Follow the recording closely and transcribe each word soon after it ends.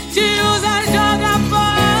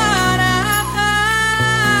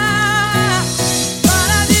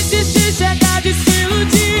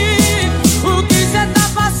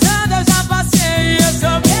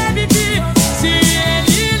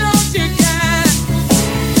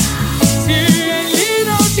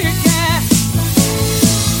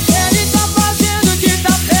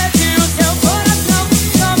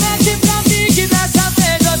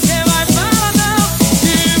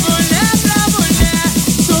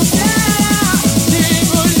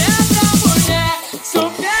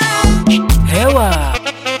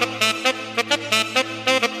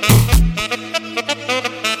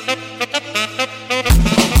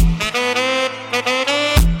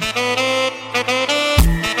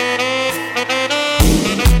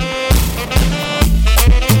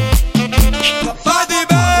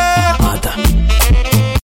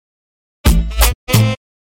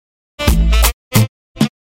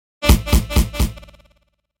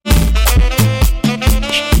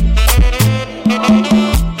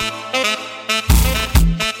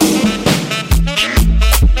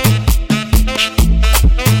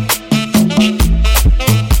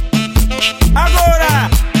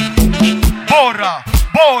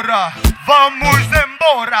embora, vamos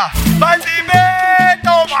embora. Bate-me,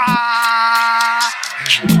 toma.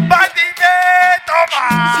 Bate-me, toma.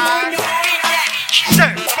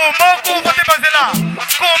 Como vou te fazer lá?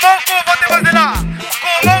 Como vou te fazer lá?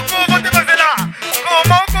 Como vou te fazer lá?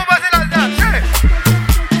 Como vou fazer lá?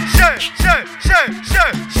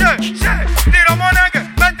 Tira monangue,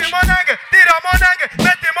 mete monangue, tira monangue,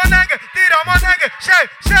 mete monangue, tira monangue.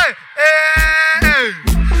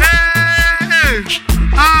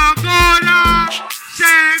 Agora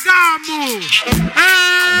chegamos. Agora chegamos.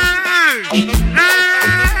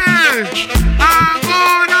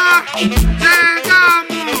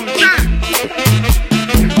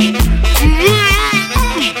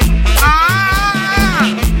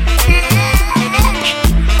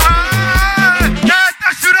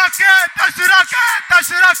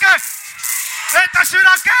 Eita,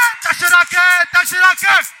 xuraque.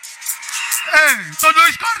 Ei, todos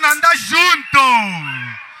os cornos andam juntos.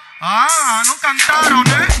 Ah, não cantaram,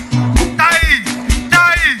 né? Tá aí.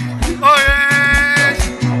 Oê.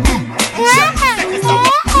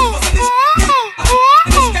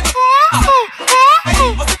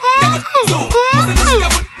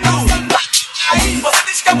 Você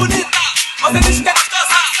diz que é bonita, você diz que é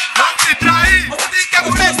gostosa. Não te trair, você diz que é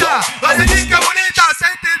bonita, você diz que é bonita,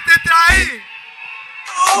 sem te trair.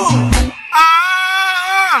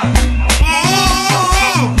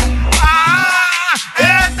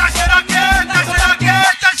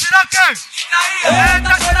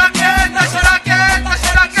 Eita, xeroque. Eita,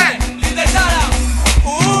 xeroque. Me deixaram.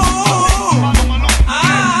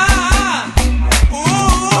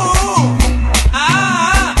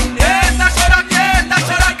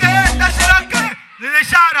 Eita, xeroque. Me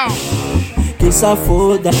deixaram. Que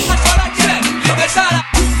safoda. Me deixaram.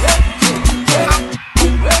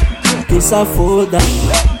 Que safoda.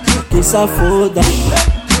 Que safoda.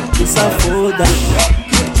 Que safoda.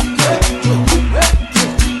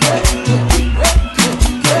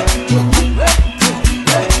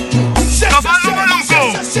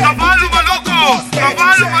 Cavalo maluco.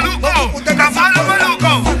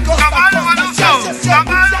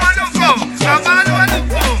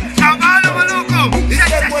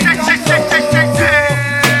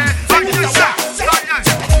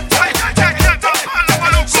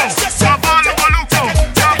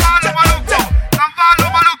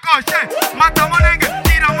 Mata monengue,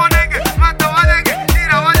 tira monengue, mata monengue,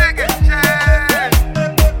 tira monengue.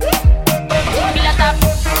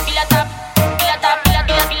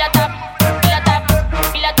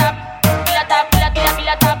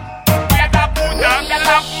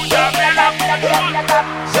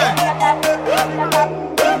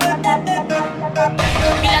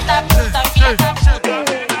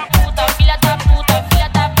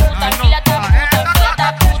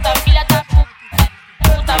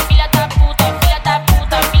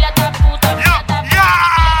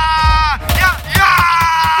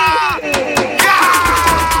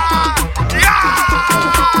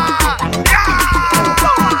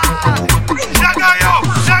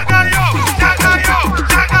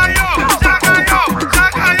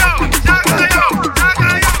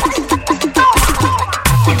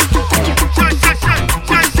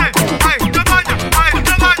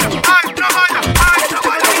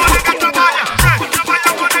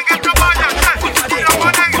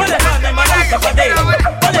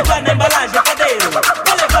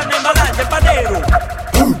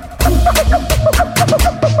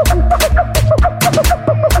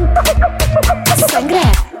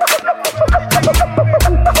 Sangra.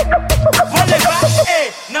 Vou levar,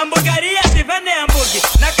 na hamburgueria se vende hambúrguer,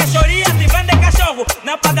 na cachoria se vende cachorro,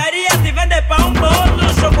 na padaria se vende pão,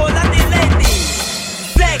 bolo, chocolate e leite.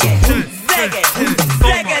 Segue,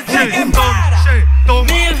 para, me repara.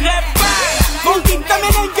 Conquista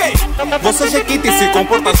merengue. Você jequite se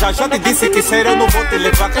comporta já te disse que ser eu não vou te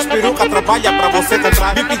levar. Que as perucas trabalha pra você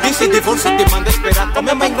comprar. Me pediste divórcio, te manda esperar. Com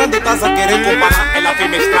minha mãe grande estás a querer comparar. Ela tem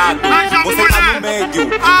mestrado, você tá no médio.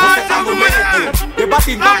 Você tá no médio,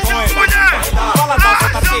 debate então com ela. Fala da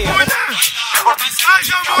fantasia.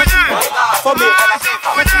 Fome, ela se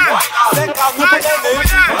seca no neném.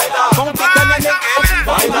 Conquista merengue.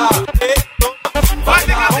 Vai lá, vai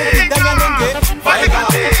lá, conquista merengue. Vai lá, vai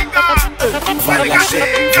lá,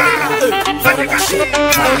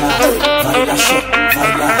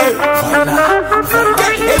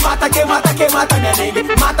 que mata minha nengue.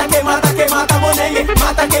 Mata que mata monengue.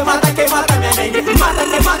 Mata que mata minha nengue. Mata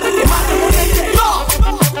que mata monengue.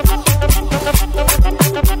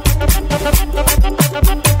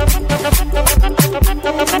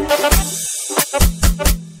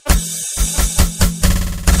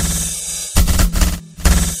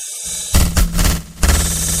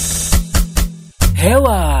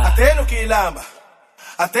 Hewa. Até no quilamba,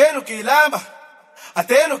 até no quilamba,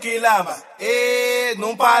 até no quilamba.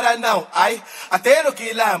 Não para não, ai, até no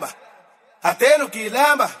quilamba, até no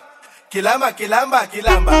quilamba, quilamba, quilamba,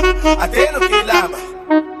 quilamba, até no quilamba,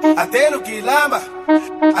 até no quilamba,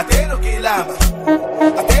 até no quilamba,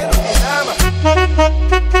 até no quilamba.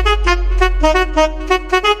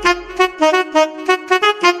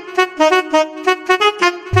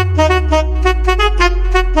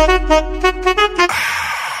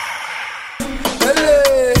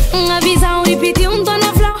 Uma visão e pedi tom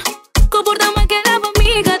na flor. Comporta-me que era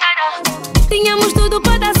amiga. Tínhamos tudo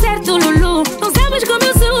para dar certo, Lulu. Não sabes como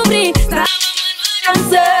eu sofri. Estava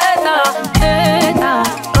eita,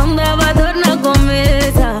 não dava dor na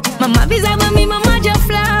cabeça. Mamãe avisava-me, mamãe já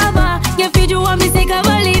falava. Minha filha, o homem sem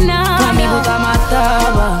cavalina. Pra mim, boca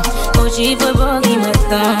matava. Hoje foi bom que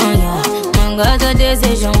matanha. Mangada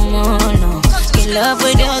deseja mano. Que lá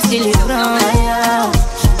foi Deus se livrando.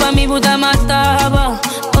 Pra mim, boca matava.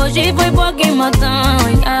 Hoje foi bom que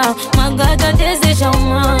matanha. Mangada deseja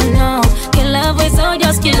mano. Que lá foi só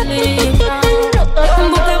Deus que livra.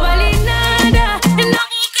 Boca vale nada. Não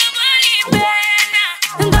boca vale pena.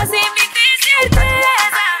 Você me tem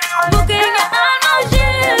certeza. Porque minha alma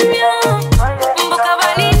gêmea. Boca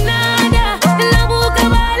vale nada. Não boca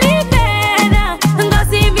vale pena.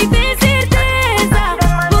 Você me tem certeza.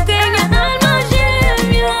 Porque minha alma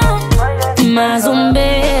gêmea. Mais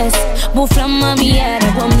beijo. Vou flama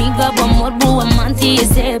miera. Boa amiga, bom amor, boa amante. E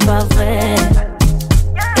c'est pas vrai.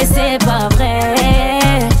 E c'est pas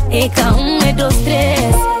vrai. E cá é dos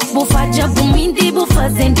três. Vou fazer por mim, vou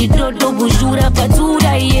fazer de todo. Vou jurar pra tudo,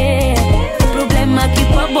 yeah. Problema que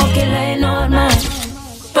pra boca ela é normal.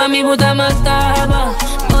 Pra mim, vou dar matava.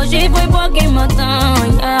 Hoje foi boa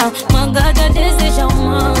matanha. Mangada deseja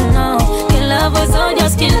humana. Que lá vai só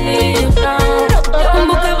Deus que livra.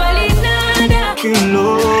 Boca vale nada. Que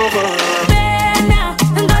louca. Pena,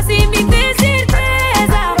 gosto me tem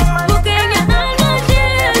certeza. Porque minha alma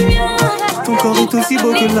gêmea. Ton corps est aussi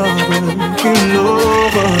beau que l'arbre. Que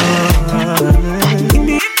louca.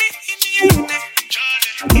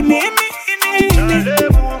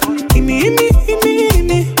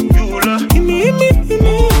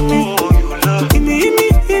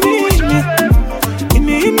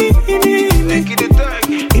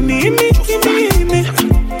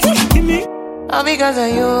 All because of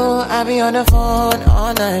you, I be on the phone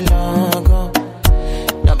all night long. Oh.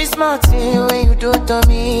 Don't be smart when you do to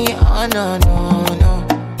me. Oh no, no, no.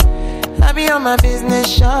 I be on my business,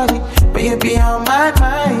 shawty, but you be on my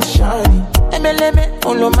mind, shawty. Let me,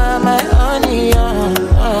 all of my honey,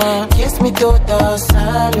 kiss me to the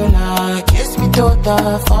cellular, kiss me to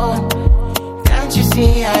the phone. Can't you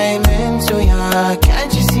see I'm into ya?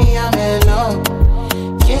 Can't you see I'm in love?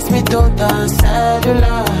 Kiss me to the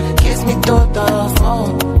cellular, kiss me to the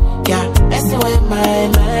phone. Yeah, messing with my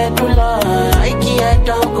medulla. I can't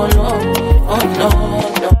talk alone. Oh no,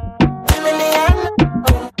 no. Emiliano,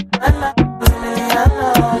 no.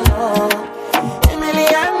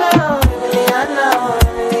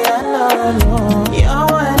 You're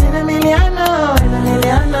one in a Emiliano, no.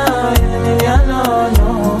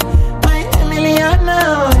 My Emiliano, no.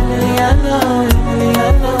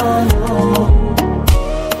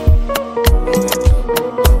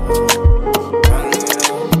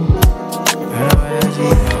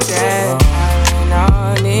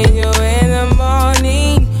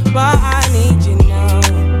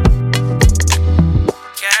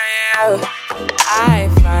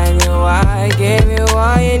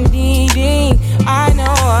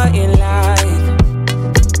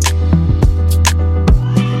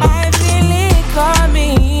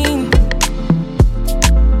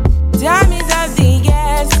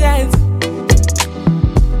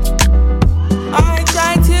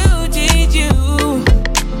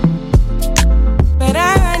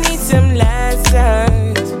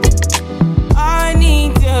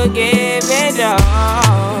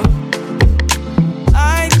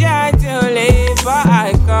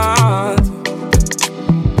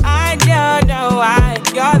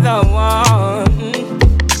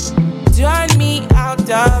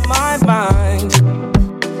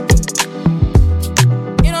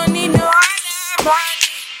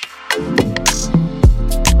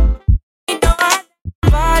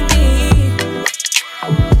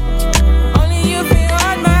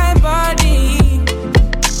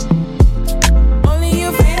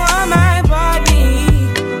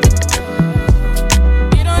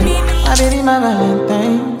 My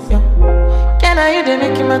Valentine's, yeah. Can I you they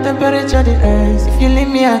making my temperature the rise? If you leave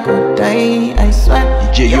me, I could die. I swear.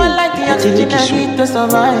 You are like the oxygen I need to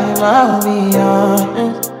survive. I'll be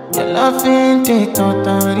honest. Your love ain't it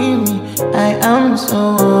totally me. I am I'm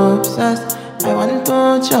so obsessed. I want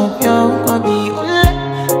to chop your body. Ule,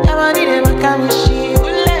 your body dey make a wishi.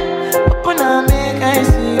 Ule, open up make I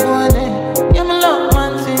see you. Ule, you my love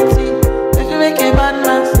one city. If you make a bad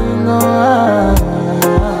man sing, oh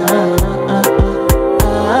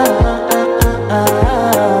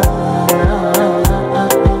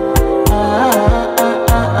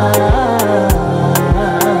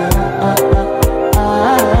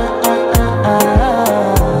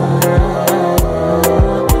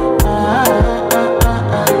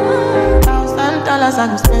I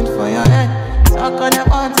go spend for your head. Talk on your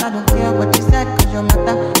ones, I don't care what you said. Cause your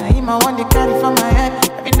matter, now him I want to carry for my head.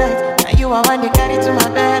 Every night, now you I want to carry to my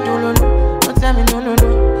bed. Oh, no, no, don't tell me no, no,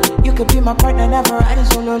 no. You could be my partner, never riding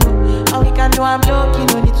solo, no. All we can do, I'm low-key,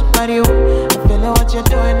 no need to party, oh. I feel like what you're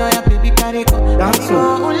doing, oh, yeah, baby, carry go. That's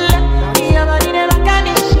so, me, your body, never can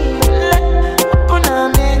be shit. Open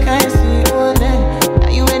up, make I see, oh, now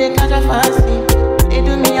you ready, catch a fancy. They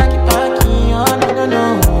do me, I keep talking, oh, no, no,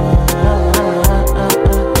 no.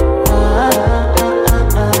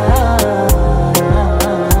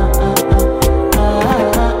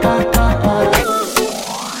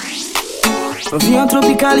 Novinha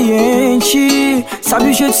tropicaliente,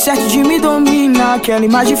 sabe o jeito certo de me dominar. Aquela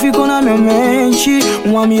imagem ficou na minha mente,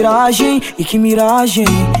 uma miragem, e que miragem.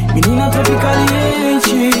 Menina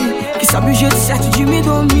tropicaliente, que sabe o jeito certo de me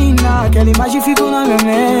dominar. Aquela imagem ficou na minha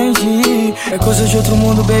mente. É coisa de outro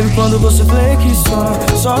mundo, baby, quando você flexiona.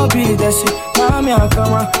 Sobe e desce na minha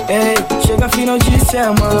cama. Ei, chega final de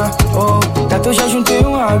semana. Oh, gato, eu já juntei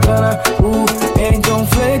uma grana. Então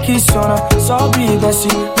flexiona. Sobe e desce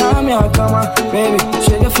na minha cama. Baby,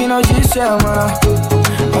 chega final de semana.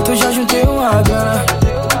 Gato, eu já juntei uma grana.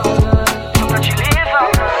 Nunca te levar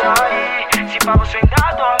pra sair. Se pá, você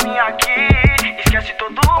ainda dorme aqui. Esquece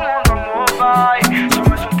todo mundo, amor, vai. Só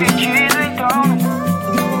mais um pedido, então.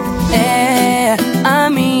 É a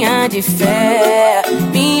minha de fé,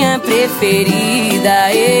 minha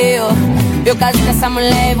preferida. Eu caso com essa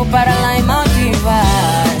mulher e vou para lá em Maldivas.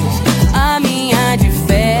 A minha de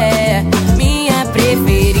fé, minha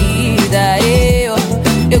preferida.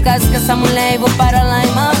 Eu caso com essa mulher e vou para lá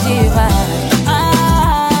em Maldivas.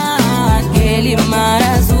 Aquele mar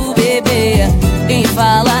azul, bebê. Em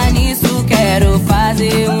falar nisso, quero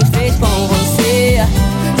fazer uns três com você.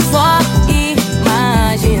 Só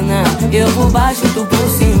imagina, eu por baixo, tu por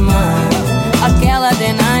cima. Aquela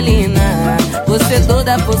adrenalina, você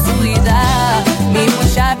toda possuída. Me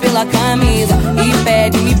puxar pela camisa e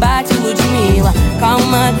pede, me bate, Ludmilla.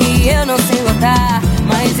 Calma que eu não sei lutar,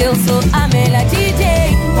 mas eu sou a melhor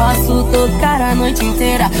DJ. Posso tocar a noite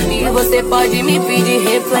inteira e você pode me pedir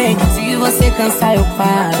replay. Se você cansar eu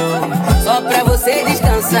paro, só pra você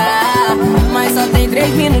descansar. Mas só tem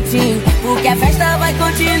 3 minutinhos, porque a festa vai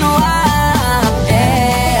continuar.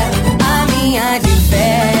 É a minha de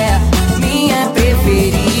fé, minha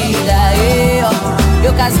preferida.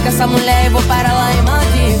 Eu caso com essa mulher e vou para lá em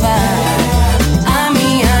Maldivas. A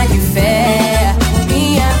minha de fé,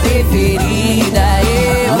 minha preferida.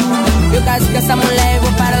 Eu caso com essa mulher e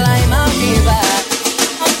vou para lá em Maldivas.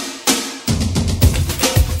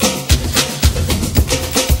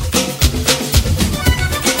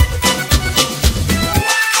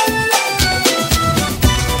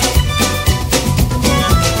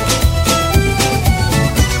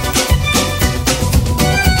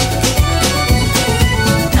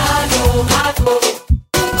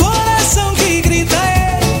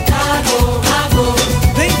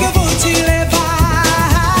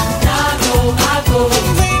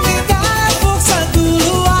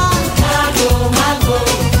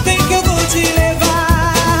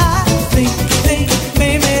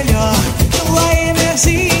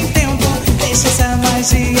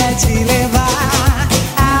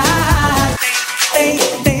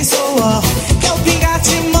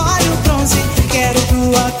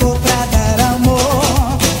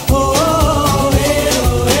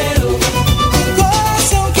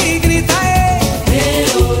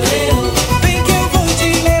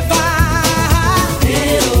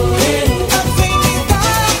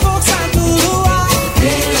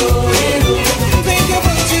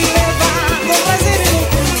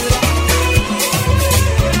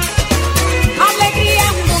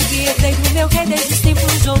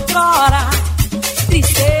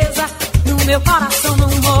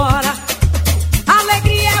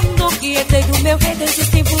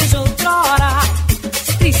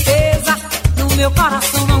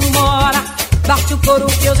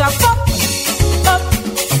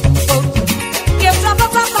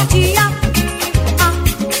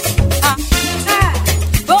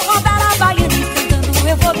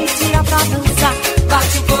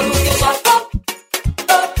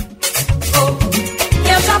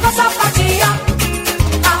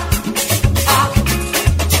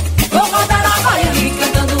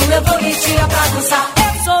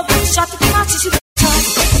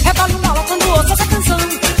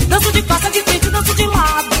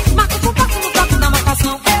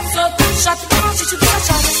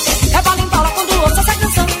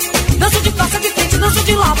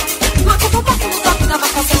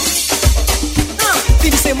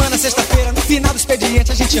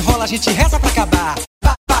 escola a gente reza pra acabar.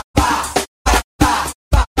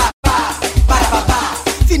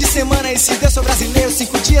 Fim de semana esse Deus sou brasileiro,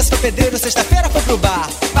 5 dias foi pedreiro, sexta-feira foi pro bar.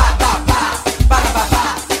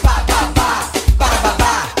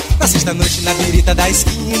 Na sexta-noite na birita da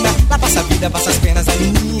esquina, lá passa a vida, passa as pernas da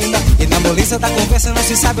menina. E na moleza da conversa não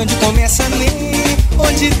se sabe onde começa nem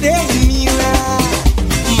onde termina.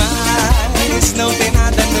 Mas não tem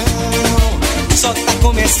nada não, só tá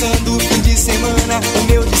começando o fim de semana, o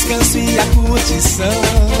meu descanso e a curtição.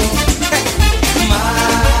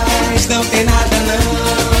 Mas não tem nada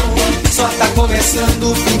não, só tá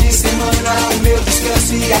começando o fim de semana, o meu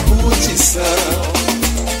descanso e a curtição.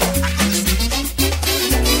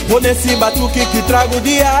 Vou nesse batuque que trago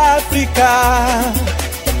de África,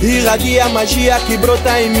 irradia a magia que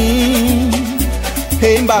brota em mim.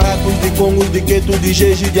 Em barracos de Congo, de Queto, de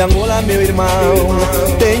Jeje, de Angola, meu irmão.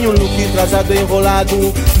 Tenho um look trazado enrolado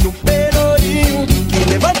no pelourinho que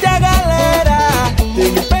levante a galera.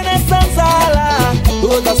 Tenho pé nessa sala,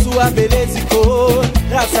 toda sua beleza e cor,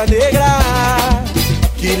 raça negra.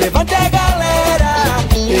 Que levante a galera.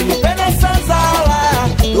 Tenho pé nessa sala,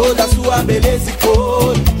 toda sua beleza e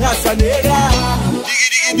cor, raça negra. Dig,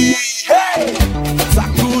 dig, dig, hey!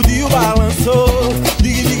 Sacudiu, balançou,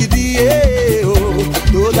 dig, dig, dig,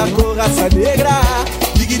 toda cor, raça negra.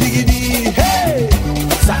 Dig, dig, dig, hey!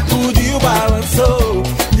 Sacudiu, balançou,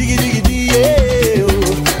 dig, dig, dig,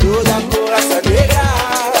 toda cor, raça negra.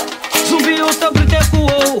 Zumbi o teu grito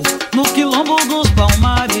ecoou no quilombo dos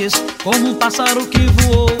Palmares, como um pássaro que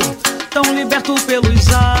voou, tão liberto pelos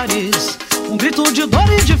ares. Um grito de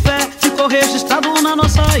dor e de fé ficou registrado na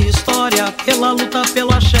nossa história, pela luta,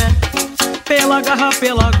 pelo axé, pela garra,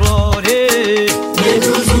 pela glória.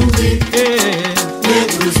 Negro zumbi,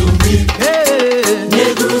 negro zumbi,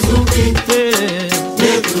 negro zumbi,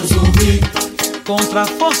 negro zumbi. Contra a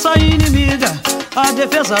força inimiga, a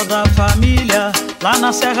defesa da família, lá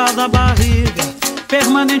na Serra da Barriga,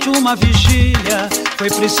 permanente uma vigília. Foi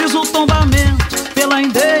preciso o tombamento pela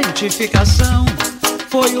identificação,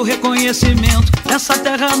 foi o reconhecimento dessa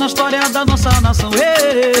terra na história da nossa nação.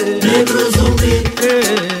 Negro zumbi,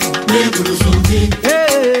 negro zumbi,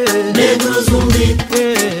 negro zumbi,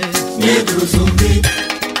 negro zumbi.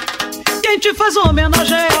 Quem te faz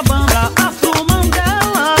homenagem é a banda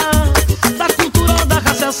Afro-Mandela, da cultura da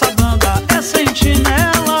raça essa banda é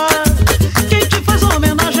sentinela. Quem te faz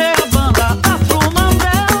homenagem é a banda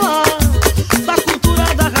Afro-Mandela, da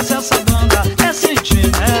cultura da raça essa banda é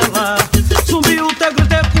sentinela. Zumbi o teu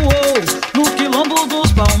grito ecoou no quilombo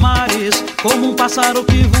dos Palmares, como um pássaro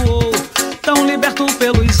que voou, tão liberto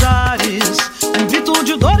pelos ares. Um grito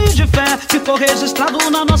de dor e de fé ficou registrado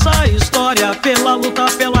na nossa história, pela luta,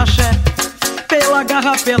 pelo axé, pela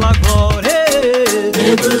garra, pela glória.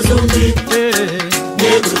 Negro zumbi,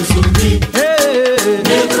 negro zumbi,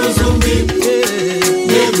 negro zumbi,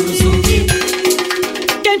 negro zumbi.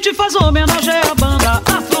 Quem te faz homenagem é a banda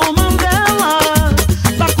Afro-Mandela,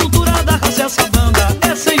 da cultura da raça essa banda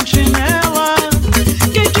é sentinela.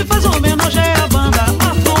 Quem te faz homenagem é a banda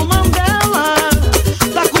Afro-Mandela,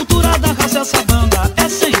 da cultura da raça essa banda é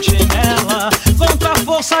sentinela. Contra a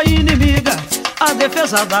força inimiga, a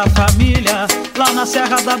defesa da família, lá na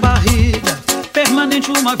Serra da Barriga,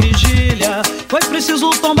 permanente uma vigília. Foi preciso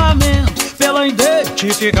o tombamento pela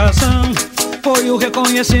identificação, foi o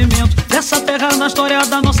reconhecimento dessa terra na história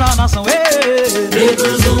da nossa nação.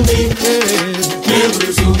 Negro zumbi,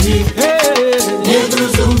 negro zumbi, negro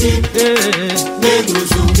zumbi, negro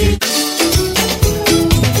zumbi.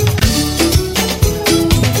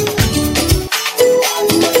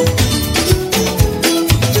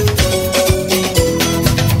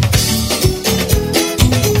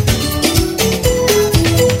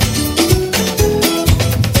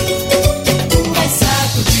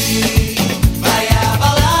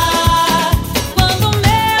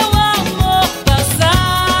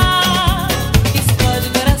 Explode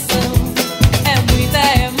o coração, é muita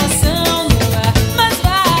emoção no ar, mas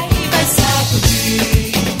vai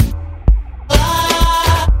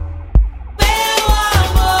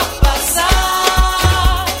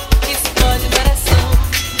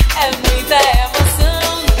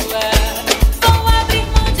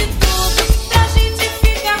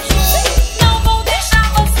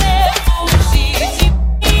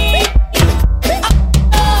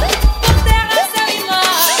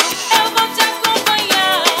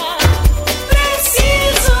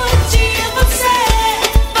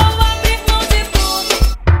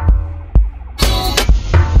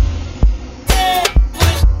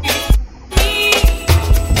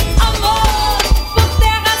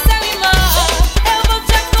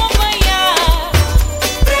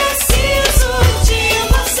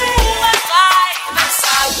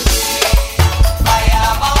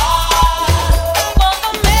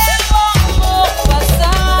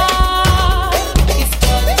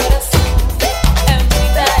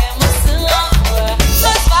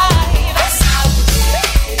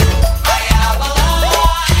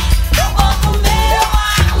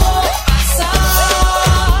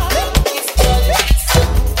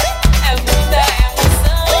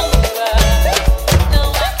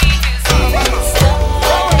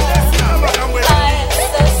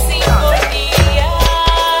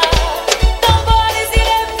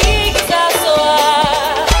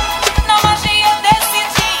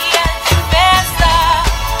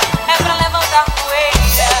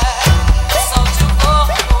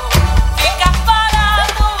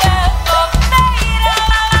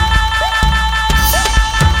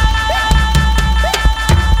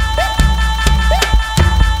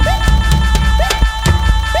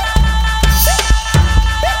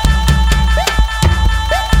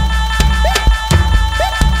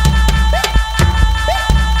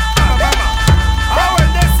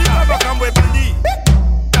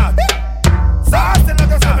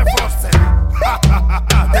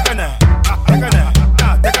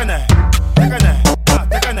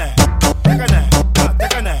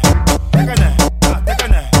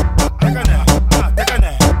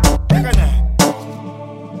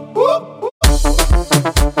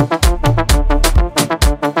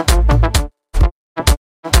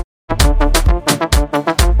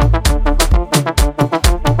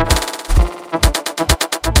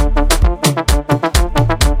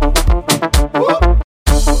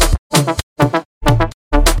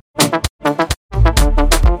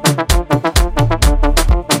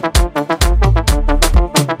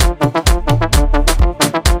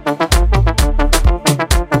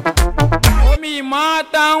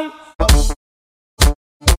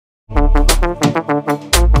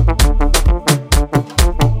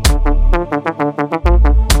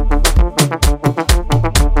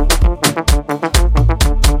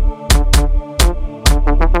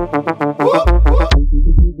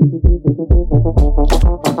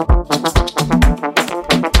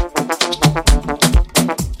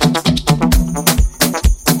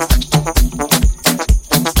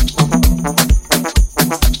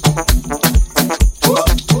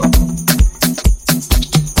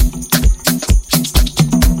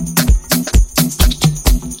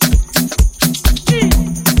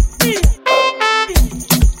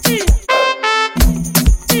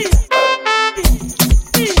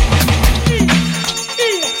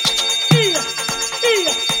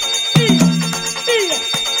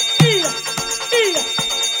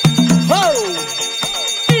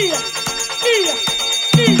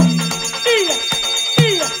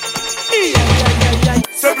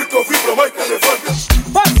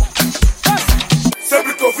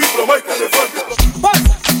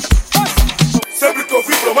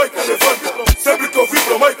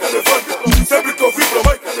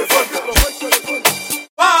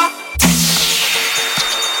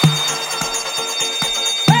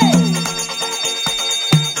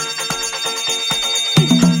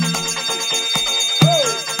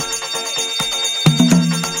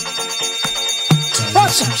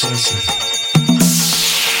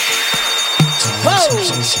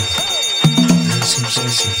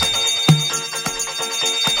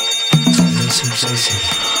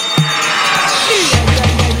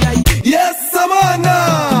Yes,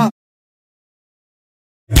 mana!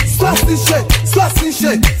 Só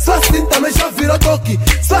assim também já virou toque.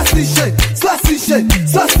 Só assim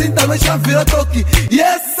também já virou toque.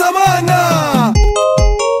 Yes, mana!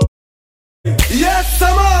 Yes,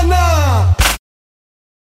 mana!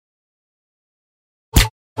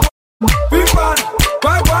 Big one,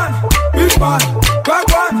 big one, big one,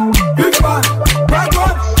 big one, big one, big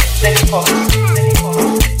one.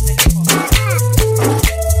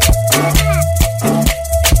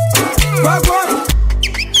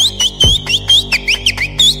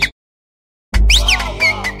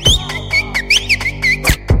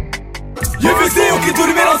 E o vizinho que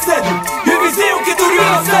dormiram cedo, e o vizinho que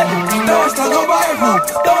dormiram cedo, tão estragando o bairro,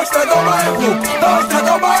 tão estragando o bairro, tão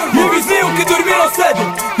estragando o bairro. E o vizinho que dormiram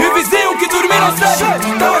cedo, e o vizinho que dormiram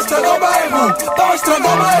cedo, tão estragando o bairro, tão estragando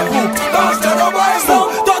o bairro, tão estragando o bairro.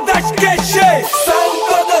 São todas queixas, são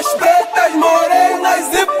todas pretas,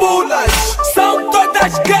 morenas e pulas. São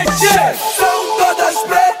todas queixas, são todas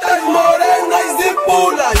pretas, morenas e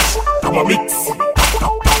pulas. Toma mix.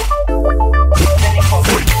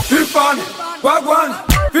 Vivan, wagwan,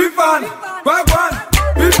 vivan, wagwan,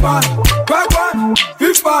 vivan, wagwan,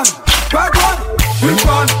 vivan, wagwan,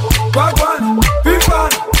 vivan, wagwan, vivan,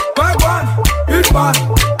 wagwan, vivan,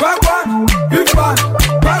 wagwan, vivan,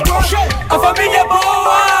 wagwan. A família é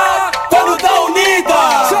boa quando tá unida.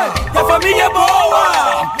 A família é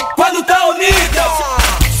boa quando tá unida.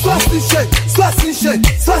 Só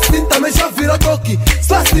assim também já virou toque.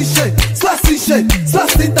 Só assim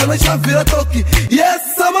também já virou toque. E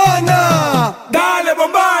essa mana, dale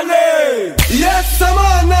bombale. E essa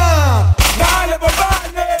mana, dale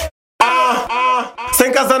bombale.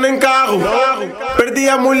 Sem casa nem carro, perdi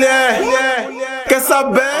a mulher. Quer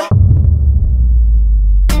saber?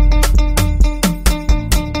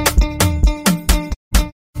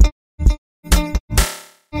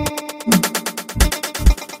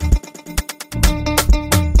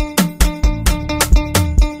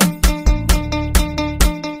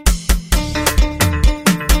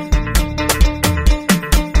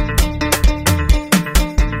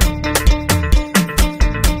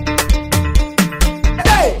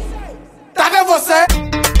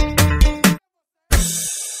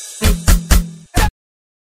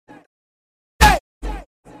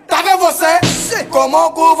 Como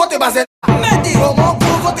o cu vou te baselar. Como o cu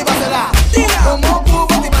vou te baselar. Como o cu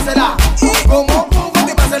vou te baselar. Como o cu vou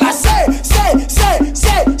te baselar. Sei.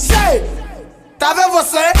 Tá vendo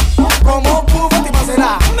você? Como o cu vou te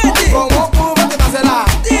baselar. Como o cu vou te baselar.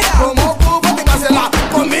 Como o cu vou te baselar.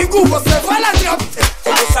 Comigo você vai lá dentro.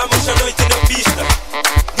 Começamos a noite na pista,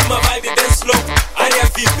 numa vibe bem slow. Área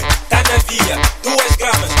VIP, tá na via. 2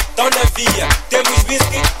 gramas, tão na via. Temos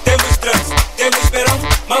whisky, temos drugs, temos verão,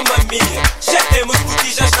 mamma mia. Já temos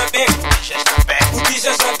botijas na beca,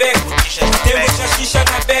 botijas na beca. Temos a xixa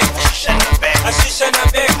na beca, a xixa na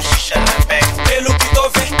beca. Pelo que tô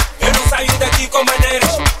vendo, eu não saio daqui com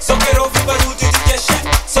maneiras. Só quero ouvir barulho de queixé,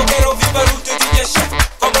 só quero ouvir barulho de queixé.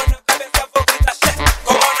 Como na cabeça vou gritar xé,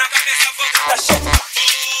 como na cabeça vou gritar xé.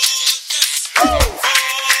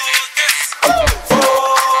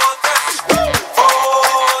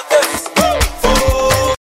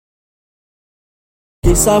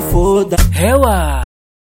 Que safoda. Reua.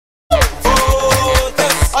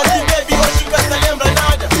 Assim baby, hoje você lembra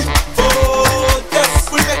nada. Foda-se,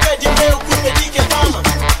 porque que é de meu, porque de que toma.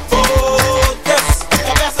 Foda-se,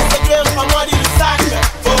 cabeça se doendo pra morir e saca.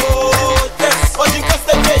 Foda-se, hoje que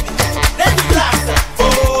você baby, nem de graça.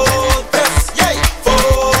 Foda-se, yay,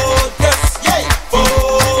 foda-se, yay,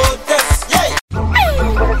 foda-se, yay.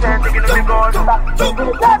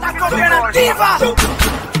 Da cooperativa.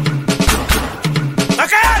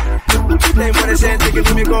 Tem muita gente que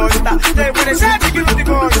não me gosta, tem muita gente que não te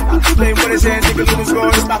gosta, tem muita gente que não nos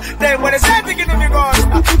gosta, tem muita gente que não me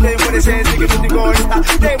gosta, tem muita gente que não te gosta,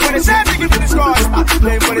 tem muita gente que não nos gosta,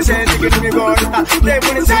 tem muita gente que não me gosta, tem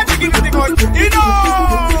muita gente que não te gosta, e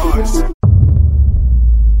nós?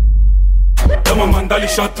 Tamo a mandar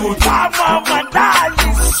lixar tudo. Vamos mandar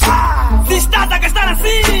lixar. Se está a gastar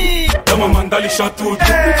assim. Tamo a mandar lixar tudo.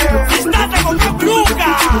 Se está a comprar peruca.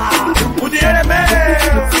 O dinheiro é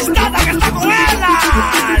meu. Se está a gastar com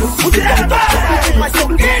elas. O dinheiro é meu. Mas só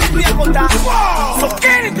querem te contar. Só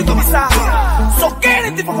querem te cobiçar. Só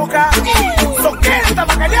querem te fofocar. Só querem te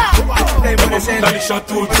avacalhar. Tamo a mandar lixar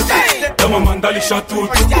tudo. Tamo a mandar lixar tudo.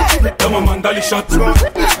 Tamo a mandar lixar tudo.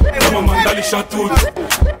 Tamo a mandar lixar tudo.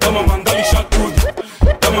 Tamo a mandar lixar tudo.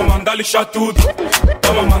 Tamo a mandar lixar tudo.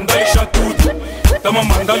 Tamo a mandar lixar tudo. Tamo a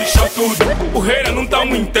mandar lixar tudo. O reira não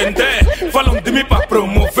tamo entender. Falam de mim pra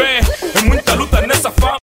promover. É muita luta nessa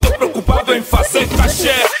fama. Tô preocupado em fazer. é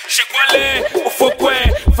cachê. Chegou o foco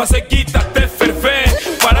é fazer guita até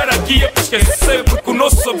ferver. Parar aqui é pra esquecer, porque o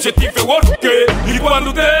nosso objetivo é o orquê. E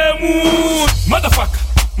quando temos motherfucker,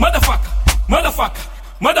 motherfucker, motherfucker,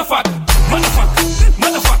 motherfucker, motherfucker,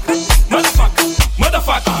 motherfucker, motherfucker,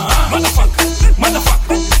 motherfucker, motherfucker,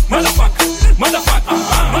 motherfucker, motherfucker, motherfucker,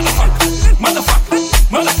 motherfucker, motherfucker,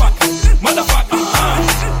 motherfucker, motherfucker.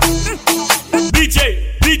 DJ,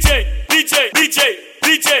 DJ, DJ, DJ,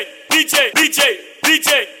 DJ, DJ, DJ, DJ,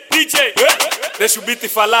 DJ. Deixa o beat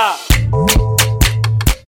falar.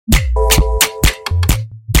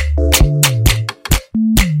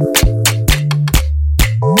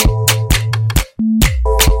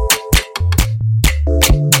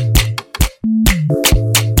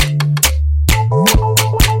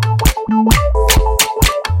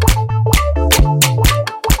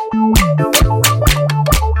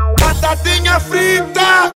 Batatinha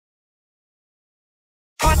frita,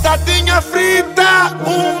 batatinha frita,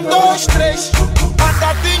 1, 2, 3.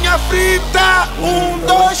 Batatinha frita, 1,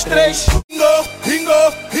 2, 3.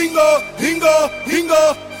 Ringo, ringo, ringo,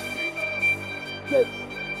 ringo.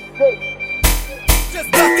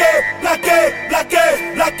 Blaque, blaque,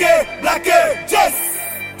 blaque, blaque. Yes,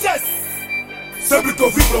 yes. Sempre que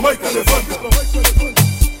eu vim pra Maica, levanta.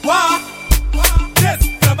 Uau, yes,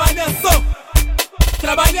 trabalha só.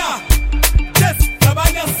 Trabalha, yes,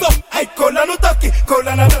 trabalha só. Ai, cola no toque,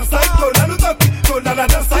 cola na dança, ai, cola no toque, cola na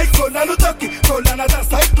dança, ai, cola no toque, cola na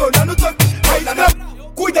dança, ai, cola no toque. Ai,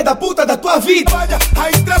 cuida da puta da tua vida.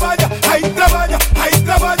 Ai, trabalha, ai, trabalha, ai,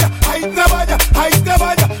 trabalha, ai, trabalha, ai,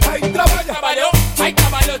 trabalha, ai, trabalha. Trabalhou, ai,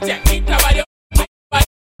 trabalhou, Jack, trabalhou.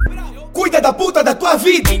 Cuida da puta da tua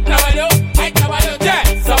vida. Trabalhou, ai, trabalhou,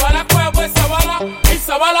 Jack. Sabala, cueva, sabala, ai,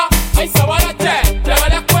 sabala, ai, sabala, Jack.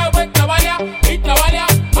 Trabalha, cueva, trabalha, ai, trabalha,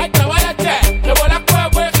 ai, trabalha, Jack. Rebola,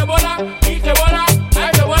 cueva, rebola, ai, rebola,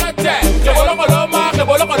 ai, rebola, Jack. Rebola, coloma,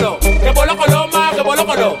 rebola, coloma, rebola, coloma, rebola,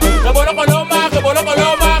 coloma, rebola, coloma, rebola,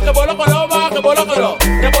 coloma, rebola, coloma, rebola,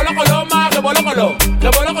 coloma, rebola, coloma, rebola, coloma,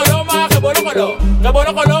 rebola, coloma, rebola, coloma,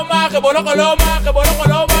 rebola, coloma, rebola, coloma, rebola,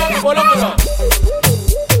 coloma, rebola, coloma.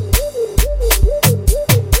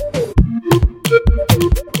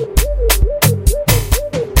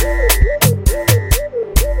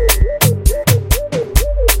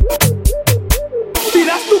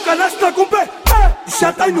 Tiraste o canastra com pé,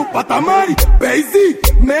 já tá no patamar. Base,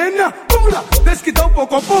 mena, vamos lá. Desce que dá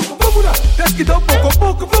pouco a pouco, vamos lá. Desce que dá pouco a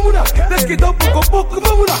pouco, vamos lá. Desce que dá pouco a pouco,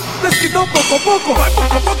 vamos lá. Desce que dá pouco a pouco. Vai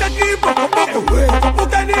pouco a pouco aqui, pouco a pouco.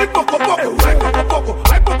 Pouco ali, pouco a pouco. Vai pouco a pouco,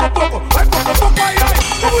 vai pouco a pouco. Vai pouco a pouco, vai, vai.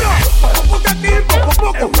 Vamos lá. Pouco aqui, pouco a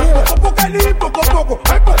pouco. Pouco ali, pouco a pouco.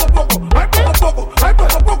 Vai pouco a pouco, vai pouco a pouco. Vai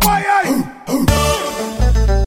pouco a pouco.